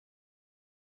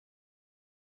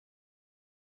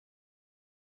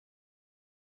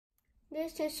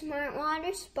This is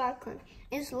SmartWater Sparkling.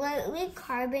 It's lightly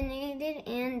carbonated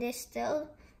and distilled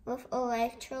with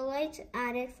electrolytes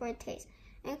added for taste.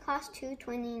 It costs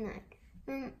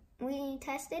 $2.29. We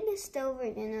tested the still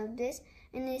version of this,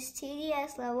 and its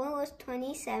TDS level was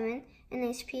 27 and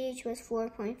its pH was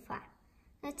 4.5.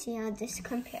 Let's see how this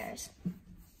compares.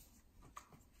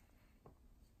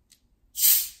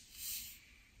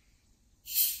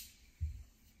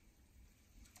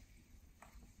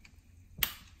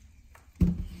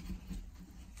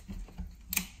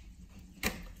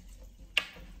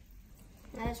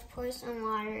 Let's pour some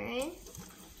water in.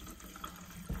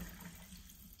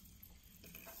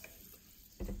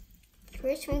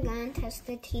 First, we're going to test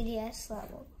the TDS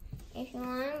level. If you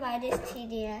want to buy this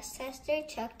TDS tester,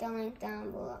 check the link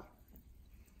down below.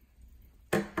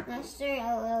 Let's stir it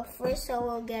a little first so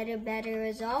we'll get a better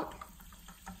result.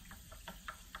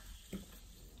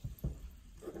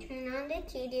 Turn on the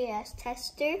TDS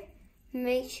tester,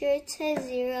 make sure it says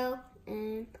 0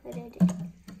 and put it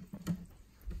in.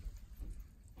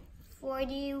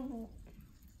 40,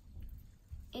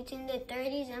 it's in the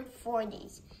 30s and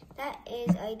 40s. That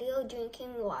is ideal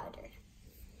drinking water.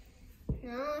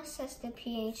 Now let's test the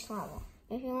pH level.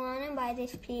 If you want to buy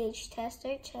this pH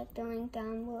tester, check the link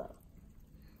down below.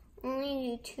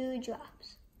 Only do 2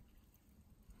 drops.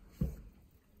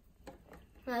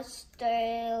 Let's stir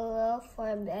it a little for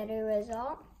a better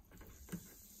result.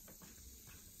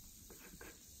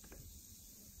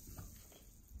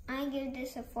 I give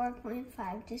this a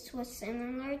 4.5. This was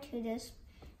similar to this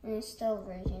in the still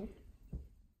version.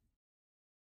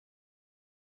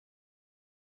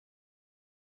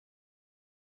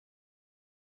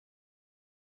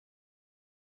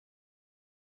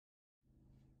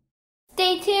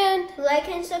 Stay tuned, like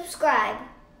and subscribe.